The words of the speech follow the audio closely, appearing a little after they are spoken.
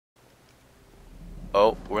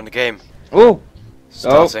Oh, we're in the game. Oh!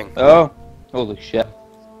 Starting. Oh! Holy shit.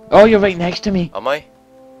 Oh, you're right next to me! Am I?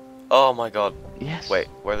 Oh my god. Yes. Wait,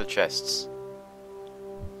 where are the chests?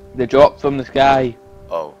 They dropped from the sky.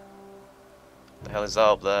 Oh. The hell is that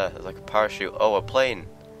up there? There's like a parachute. Oh, a plane.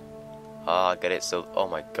 Ah, get it. So, oh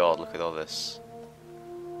my god, look at all this.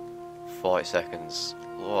 40 seconds.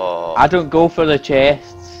 Whoa. I don't go for the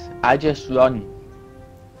chests. I just run.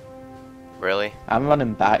 Really? I'm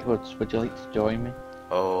running backwards. Would you like to join me?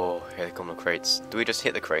 Oh, here come the crates. Do we just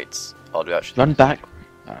hit the crates? Or do we actually... Run back.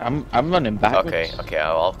 I'm running backwards. Okay,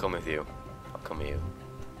 I'll come with you. I'll come with you.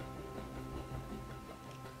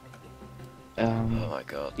 Oh my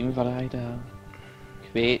god. Team Variety.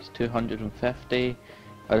 Crates 250.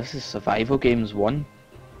 Oh, this is Survival Games 1.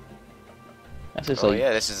 This is like...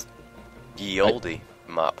 yeah, this is ye oldie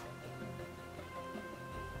map.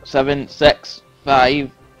 7, 6,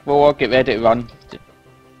 5, 4, get ready to run.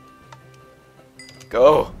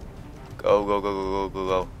 Go! Go, go, go, go, go, go,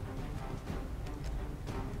 go.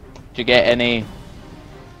 Did you get any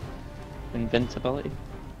invincibility?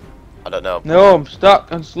 I don't know. No, I'm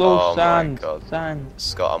stuck on slow Oh my sand. God. Sand.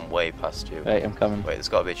 Scott, I'm way past you. Right, I'm coming. Wait, there's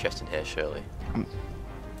gotta be a chest in here, surely.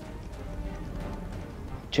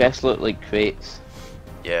 Chests look like crates.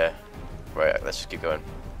 Yeah. Right, let's just keep going.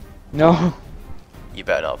 No. You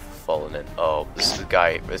better not have fallen in. Oh, this is the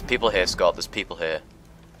guy. There's people here, Scott. There's people here.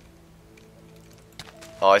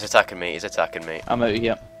 Oh, he's attacking me. He's attacking me. I'm out of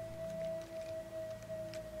here.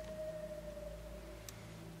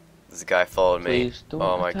 There's a guy following me. Please don't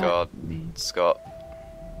Oh my attack god. me. Scott.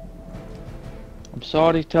 I'm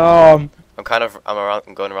sorry, Tom.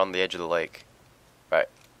 I'm going around the edge of the lake. Right.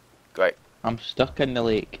 Right. I'm stuck in the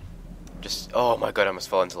lake. Just, oh my god, I almost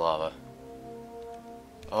fell into lava.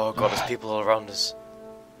 Oh god, there's people all around us.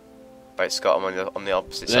 Right, Scott, I'm on the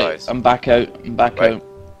opposite Right, side. I'm back out. I'm back Right.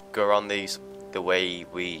 out. Go around the way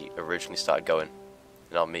we originally started going,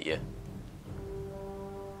 and I'll meet you.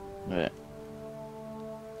 Right.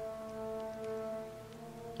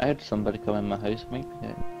 I had somebody come in my house, maybe.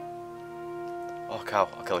 Yeah. Oh, cow.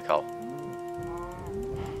 I'll kill a cow.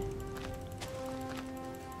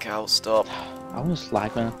 Cow, stop. I want to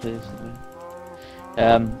slag when I play this.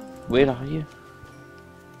 Where are you?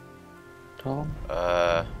 Tom?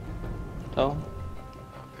 Tom? Oh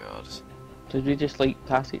god. Did we just like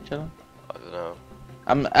pass each other? I don't know.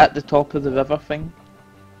 I'm at the top of the river thing.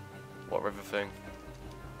 What river thing?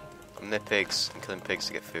 I'm near pigs. I'm killing pigs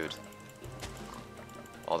to get food.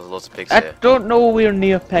 Oh, there's loads of pigs I here. don't know where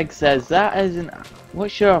near pigs is. That isn't.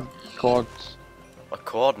 What's your chords? My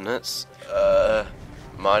coordinates?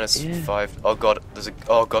 Minus Yeah. 5. Oh god, there's a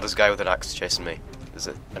guy with an axe chasing me. There's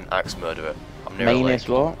an axe murderer. I'm near Minus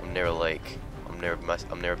a lake. what? I'm near a lake. I'm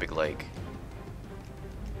near a big lake.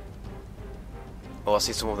 Oh, I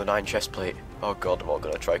see someone with a 9 chest plate. Oh god, they're all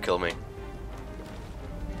gonna try to kill me.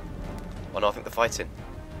 Oh no, I think they're fighting.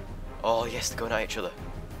 Oh yes, they're going at each other.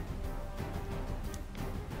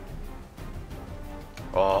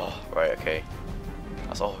 Oh, right, okay.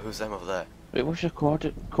 That's all. Who's them over there? Wait, what's your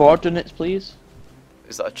coordinates, please?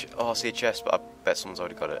 Is that oh, I see a chest, but I bet someone's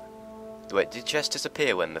already got it. Wait, did chests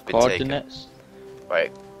disappear when they've been taken? Coordinates?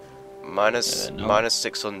 Right. Minus No. minus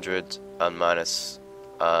 600 and minus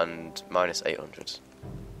 800.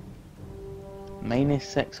 Minus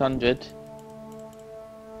 600.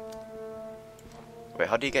 Wait,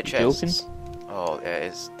 how do you get You joking? chests? Oh, yeah, it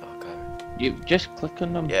is. Okay. You just click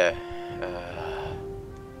on them. Yeah.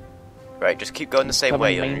 Right, just keep going the same Coming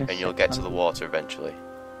way minus and you'll get to the 600. water eventually.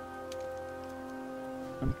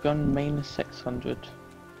 I'm going minus 600.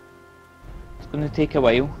 It's gonna take a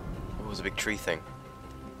while. Oh, there's a big tree thing.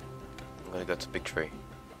 I'm gonna go to the big tree.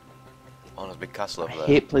 Oh, there's a big castle over I there.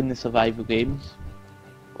 hate playing the survival games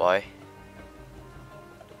Why?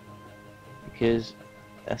 because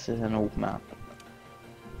this is an old map.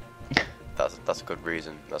 That's a good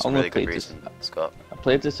reason. That's I'm a really gonna good play this- reason, Scott. I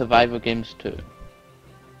played the survival games too.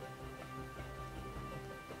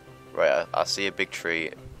 Right, I see a big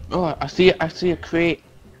tree. Oh, I see a crate.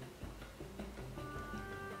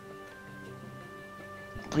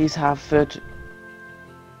 Please have food.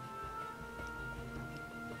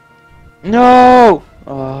 No!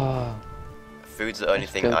 Oh. Food's the only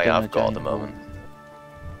It's thing built I in a have got at the giant moment. hole.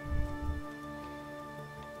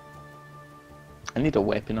 I need a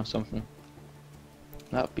weapon or something.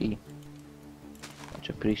 That'd be much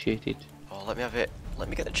appreciated. Oh, let me have it. Let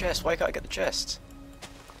me get the chest. Why can't I get the chest?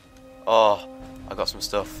 Oh, I got some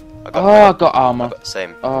stuff. I got armor.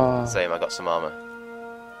 Same. Oh, Same, I got some armor.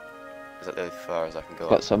 Is that as far as I can go?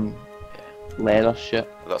 got some Yeah. leather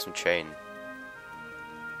shit. I got some chain.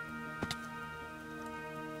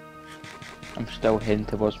 I'm still heading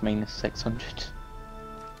towards minus 600.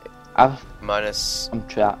 I'm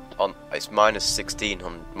trapped. It's minus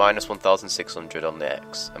 1600, minus 1600 on the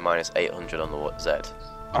X, and minus 800 on the Z.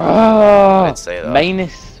 I Ah, did say that.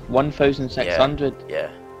 minus 1,600. Yeah.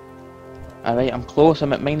 Alright, I'm close.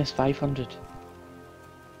 I'm at minus 500.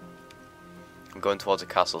 I'm going towards a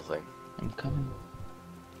castle thing. I'm coming.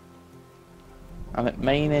 I'm at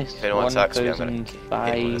minus If anyone attacks me, I'm gonna hit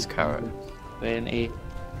him with this carrot. 1,520.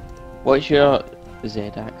 What's your Z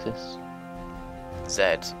axis?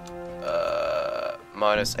 Z,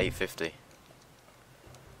 minus 850.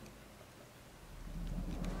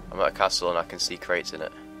 I'm at a castle and I can see crates in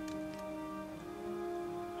it.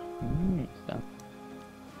 So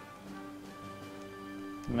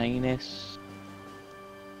minus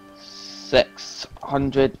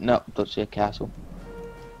 600. No, don't see a castle.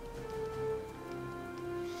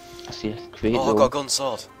 I see a crate. Oh, I got a gun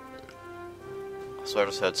sword. I swear I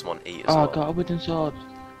just heard someone eat as well. I got a wooden sword.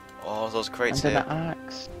 Oh, those crates And here. an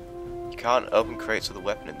axe. You can't open crates with a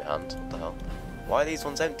weapon in the hand. What the hell? Why are these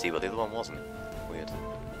ones empty but the other one wasn't? Weird.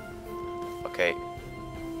 Okay,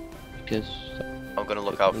 Because I'm gonna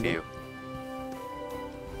look out for you.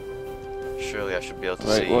 Surely I should be able to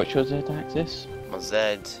right, see. what's your Z axis? My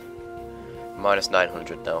Z, minus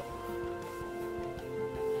 900 now.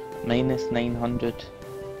 Minus 900.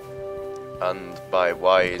 And my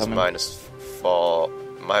Y is Coming. minus 4.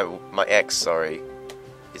 My X, sorry,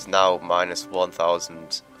 is now minus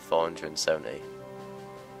 1470.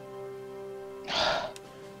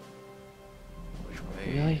 Which way?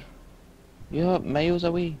 Really? You're miles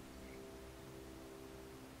away.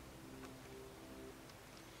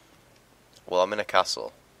 Well, I'm in a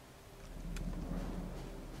castle.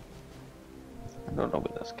 I don't know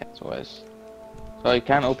what this castle is. So you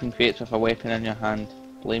can't open crates with a weapon in your hand.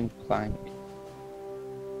 Blame Clank.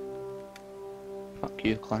 Fuck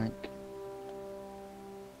you, Clank.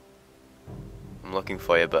 I'm looking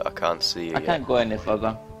for you, but I can't see you I yet. can't go any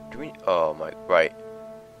further. Do we... Oh my... Right.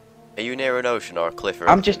 Are you near an ocean or a cliff or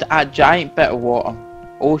I'm anything? just at a giant bit of water.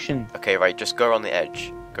 Ocean. Okay, right, just go on the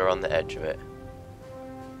edge. Go on the edge of it.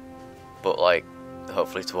 But, like,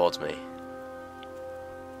 hopefully towards me.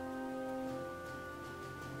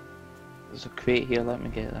 There's a crate here, let me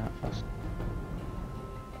get that first.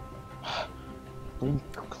 Blame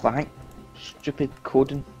Clank. Stupid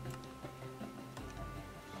coding.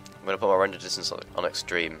 I'm gonna put my render distance on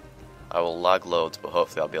extreme. I will lag loads, but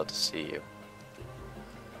hopefully I'll be able to see you.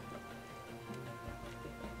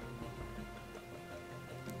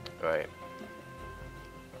 Right.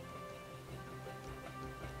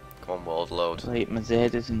 Come on, world, load. Right, my Z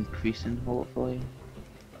is increasing, hopefully.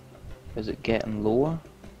 Is it getting lower?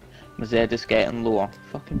 My Z is getting lower.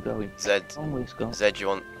 Fucking brilliant. Z, Always go. Z,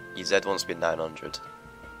 your Z wants to be 900.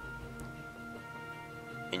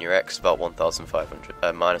 In your X, about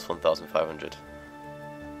 1,500. Minus 1,500.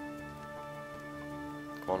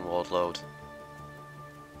 Come on, world, load.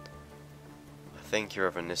 I think you're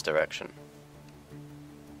over in this direction.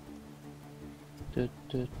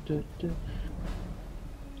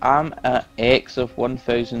 I'm at X of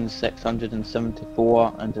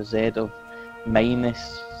 1,674 and a Z of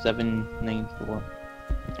minus 794.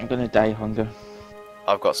 I'm gonna die hunger.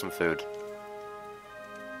 I've got some food.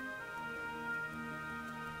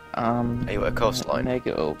 Are you at a coastline?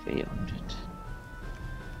 Negative 800.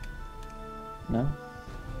 No?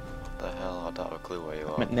 What the hell? I don't have a clue where you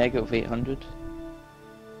I'm are. at negative 800.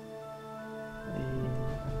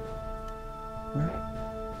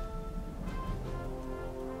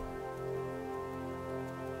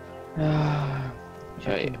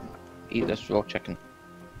 Right, eat this raw chicken.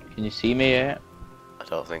 Can you see me yet? I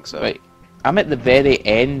don't think so. Right, I'm at the very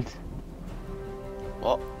end.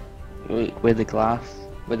 What? Where the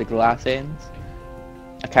glass ends.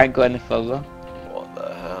 I can't go any further. What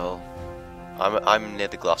the hell? I'm near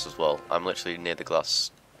the glass as well. I'm literally near the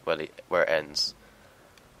glass where it ends.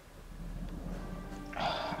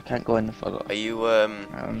 I can't go any further. Are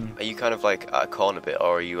you kind of like at a corner bit,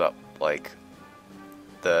 or are you at like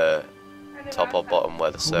the top or bottom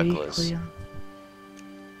where the circle is? Clear.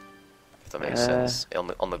 If that makes sense.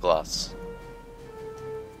 On the glass.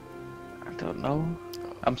 I don't know.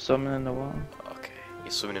 I'm swimming in the water. Okay,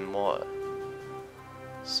 you're swimming in water.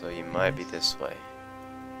 So you might be this way.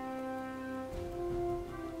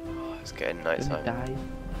 Oh, it's getting night Gonna time.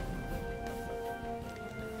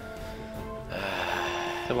 die.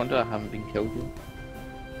 I wonder I haven't been killed yet.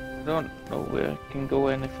 I don't know where I can go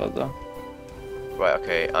any further. Right,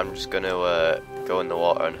 okay, I'm just gonna go in the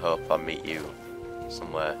water and hope I meet you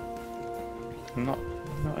somewhere. I'm not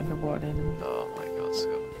in the water anymore. Oh my god,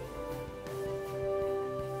 Scott.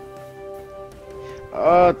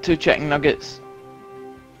 Oh, 2 chicken nuggets.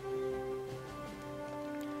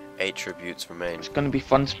 8 tributes remain. It's gonna be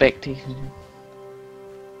fun spectating.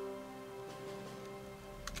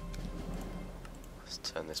 Let's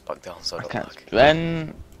turn this back down so I I don't can't lag.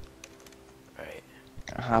 sprint. Right.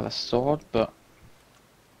 I have a sword, but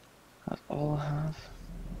that's all I have.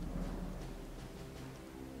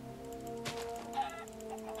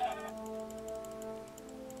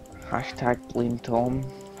 Hashtag blame Tom.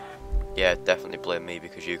 Yeah, definitely blame me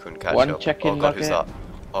because you couldn't catch One up. chicken Oh god, who's that? nugget.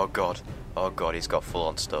 Oh god. Oh god, he's got full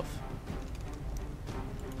on stuff.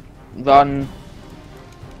 Run.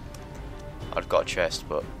 I've got a chest,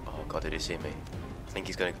 but oh god, did he see me? I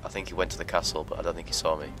think he went to the castle, but I don't think he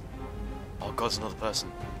saw me. Oh god, there's another person.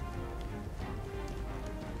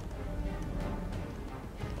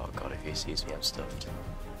 Oh god, if he sees me, I'm stuffed.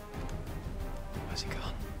 Where's he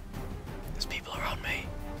gone? There's people around me.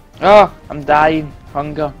 Oh, I'm dying.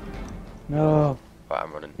 Hunger. No. Right,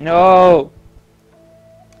 I'm running. No.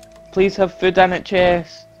 Please have food in it,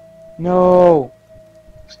 chest. No.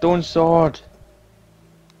 Stone sword.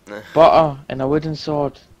 Butter and a wooden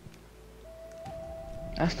sword.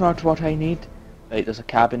 That's not what I need. Right, there's a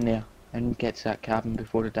cabin there. I need to get to that cabin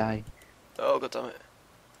before I die. Oh god damn it.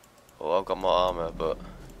 Oh, I've got more armor, but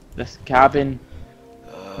This cabin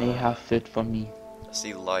may have food for me. I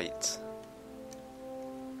see light.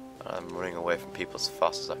 I'm running away from people as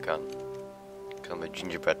fast as I can. Because I'm a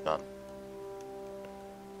gingerbread man.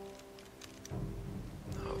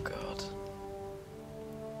 Oh god.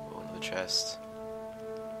 Oh, another chest.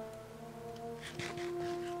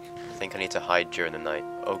 I think I need to hide during the night.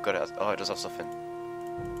 Oh god, it does have stuff in.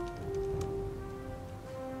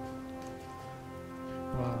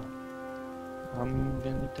 Wow. I'm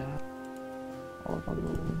gonna die. All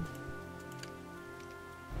alone.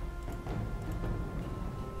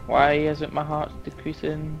 Why isn't my heart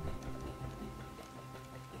decreasing?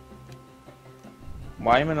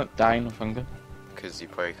 Why am I not dying of hunger? Because you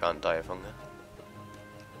probably can't die of hunger.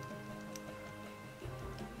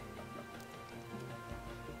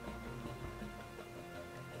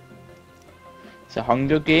 It's the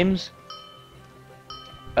Hunger Games.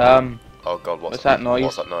 Oh god, What's that noise?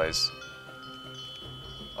 What's that noise?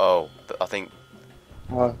 Oh, I think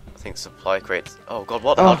Oh, supply crates. Oh god,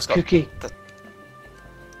 what the hell oh just got? cookie.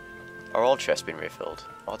 Are all chests been refilled?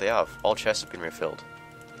 Oh, they have. All chests have been refilled.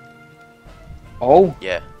 Oh,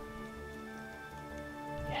 Yeah.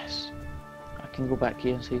 yes. I can go back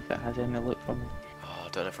here and see if it has any loot for me. Oh, I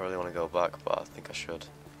don't know if I really want to go back, but I think I should.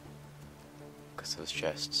 Because those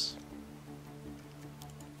chests.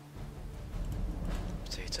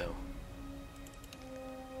 Potato.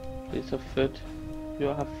 Please have food. If you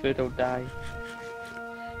don't have food, I'll die.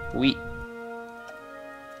 Wheat.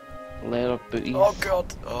 Leather booties. Oh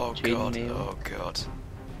god! Oh Chain god! mail. Oh god!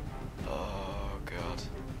 Oh god!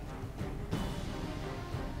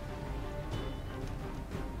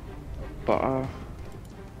 Butter.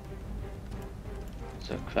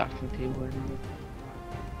 There's a crafting table in there.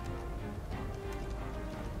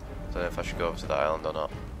 Don't know if I should go over to the island or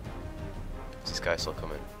not. Is this guy still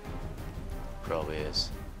coming? Probably is.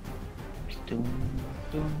 Dun,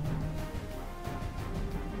 dun.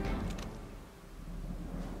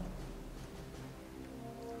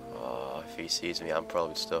 Oh, if he sees me, I'm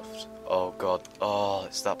probably stuffed. Oh god! Oh,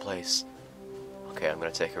 it's that place. Okay, I'm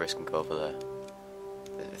gonna take a risk and go over there.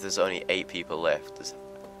 If there's only 8 people left,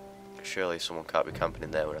 surely someone can't be camping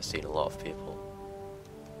in there when I've seen a lot of people.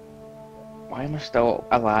 Why am I still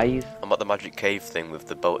alive? I'm at the magic cave thing with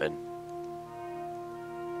the boat in.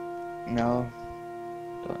 No.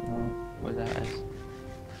 Don't know where that is.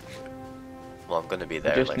 Well, I'm gonna be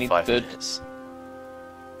there in just like need 5 food. minutes.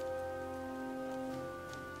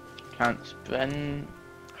 Can't sprint.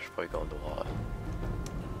 I should probably go underwater.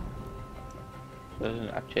 There's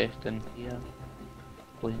a chest in here.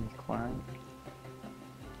 Plain clank.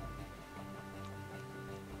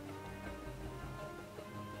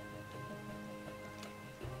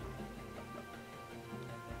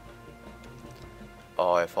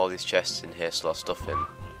 Oh, if all these chests in here still have stuff in.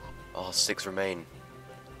 Oh, 6 remain.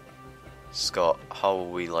 Scott, how are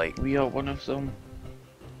we like... We are one of them.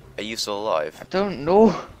 Are you still alive? I don't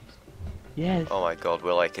know. Yes. Oh my god,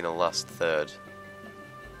 we're like in the last third.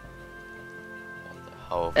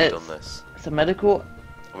 How have we done this? It's a miracle.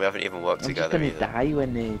 We haven't even worked I'm just together gonna either. die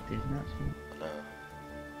when they do that. No.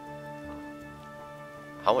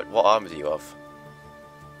 How much? What armor do you have?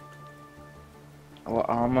 What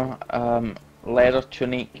armor? Leather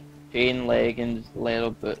tunic, chain leggings,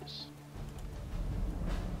 leather boots.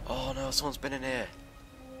 Oh no, someone's been in here.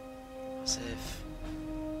 As if.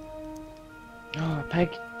 Oh, a pig.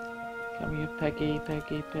 Come here, piggy,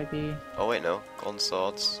 piggy, piggy. Oh wait, no. Golden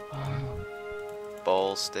swords,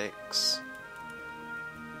 ball sticks.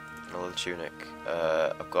 Another tunic.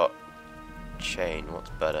 I've got chain. What's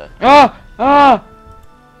better? Ah! Ah!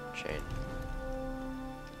 Chain.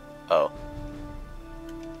 Oh.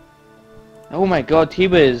 Oh my god, he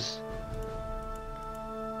was...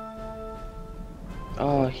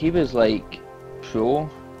 Oh, he was like... pro.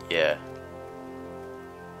 Yeah.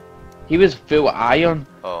 He was full iron.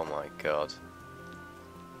 Oh my god.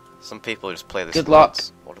 Some people just play this. Good luck.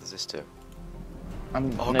 What does this do?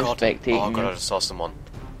 I'm Oh now god. spectating Oh god, you. I just saw someone.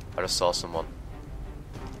 I just saw someone.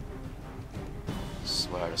 I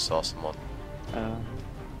swear I just saw someone.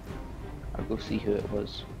 I'll go see who it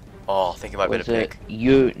was. Oh, I think it might have been a pig.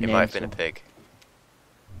 You, It might have been a pig.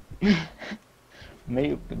 May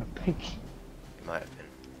have been a pig. It might have been.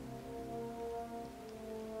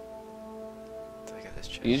 Did I get this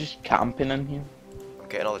chest? Are you just camping in here? I'm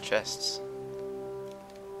getting all the chests.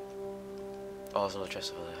 Oh, there's another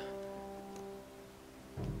chest over there.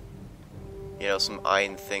 You know, some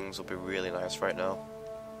iron things will be really nice right now.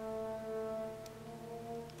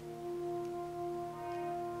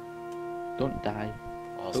 Don't die.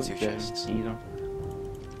 Oh, Don't there's two drown chests. either.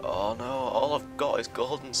 Oh no, all I've got is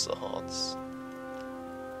golden swords.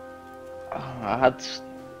 Oh, I had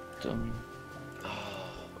some...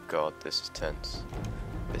 Oh god, this is tense.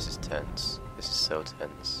 This is tense. This is so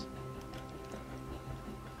tense.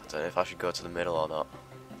 I don't know if I should go to the middle or not.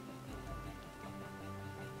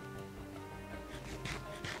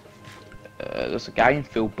 There's a guy in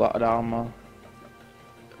full butter armor.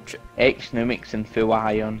 Ex-Numix in full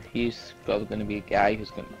iron. He's probably going to be a guy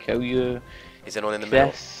who's going to kill you. Is anyone in the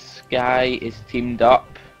middle? This guy is teamed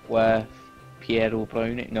up with Piero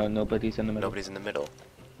Brownie. No, nobody's in the middle. Nobody's in the middle.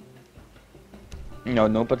 No,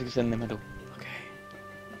 nobody's in the middle. Okay.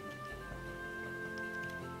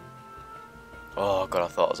 Oh god, I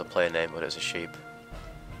thought it was a player name, but it was a sheep.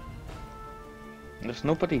 There's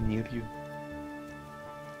nobody near you.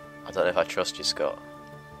 I don't know if I trust you, Scott.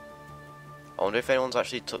 I wonder if anyone's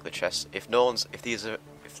actually took the chest. If no one's, if these are,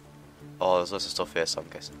 oh, there's loads of stuff here, so I'm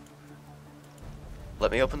guessing.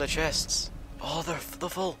 Let me open the chests. Oh, they're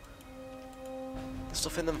full. There's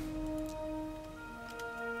stuff in them.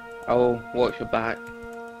 Oh, watch your back.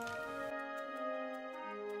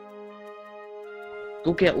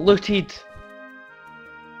 Go get looted.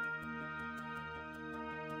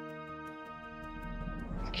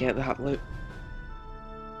 Get that loot.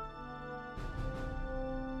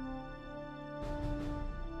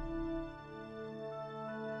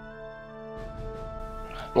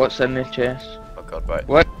 What's in the chest? Oh god, right.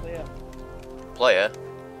 What? Player?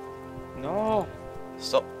 No.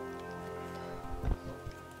 Stop.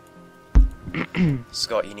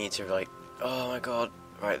 Scott, you need to, like, oh my god.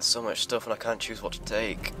 Right, there's so much stuff and I can't choose what to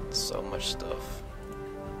take. So much stuff.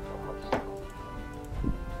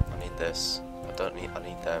 I need this. I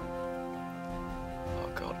need them. Oh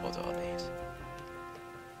god, what do I need?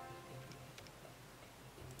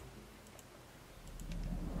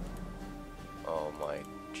 Oh my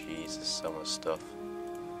Jesus, so much stuff.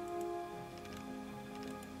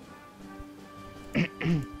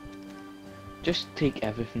 Just take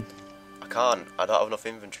everything. I can't. I don't have enough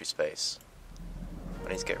inventory space. I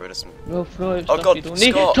need to get rid of some. Well, throw out Oh stuff god, you don't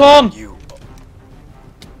need. Scott! Tom! You.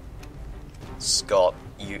 Scott,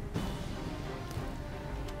 you.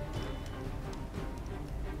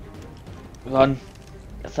 Run.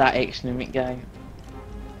 It's that ex-Numix guy.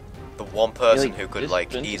 The one person Really, who could, just like,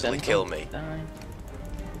 sprint easily into kill him. me. Die.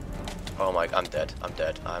 Oh my, I'm dead. I'm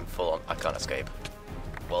dead. I'm full on. I can't escape.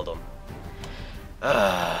 Well done.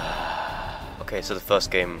 Okay, so the first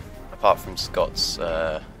game, apart from Scott's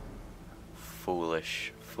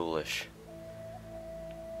foolish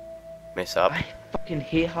mishap. I fucking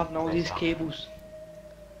hate having all these cables.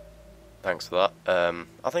 Thanks for that.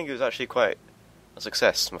 I think it was actually quite a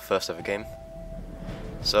success, my first ever game.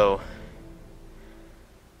 So,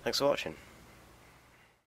 thanks for watching.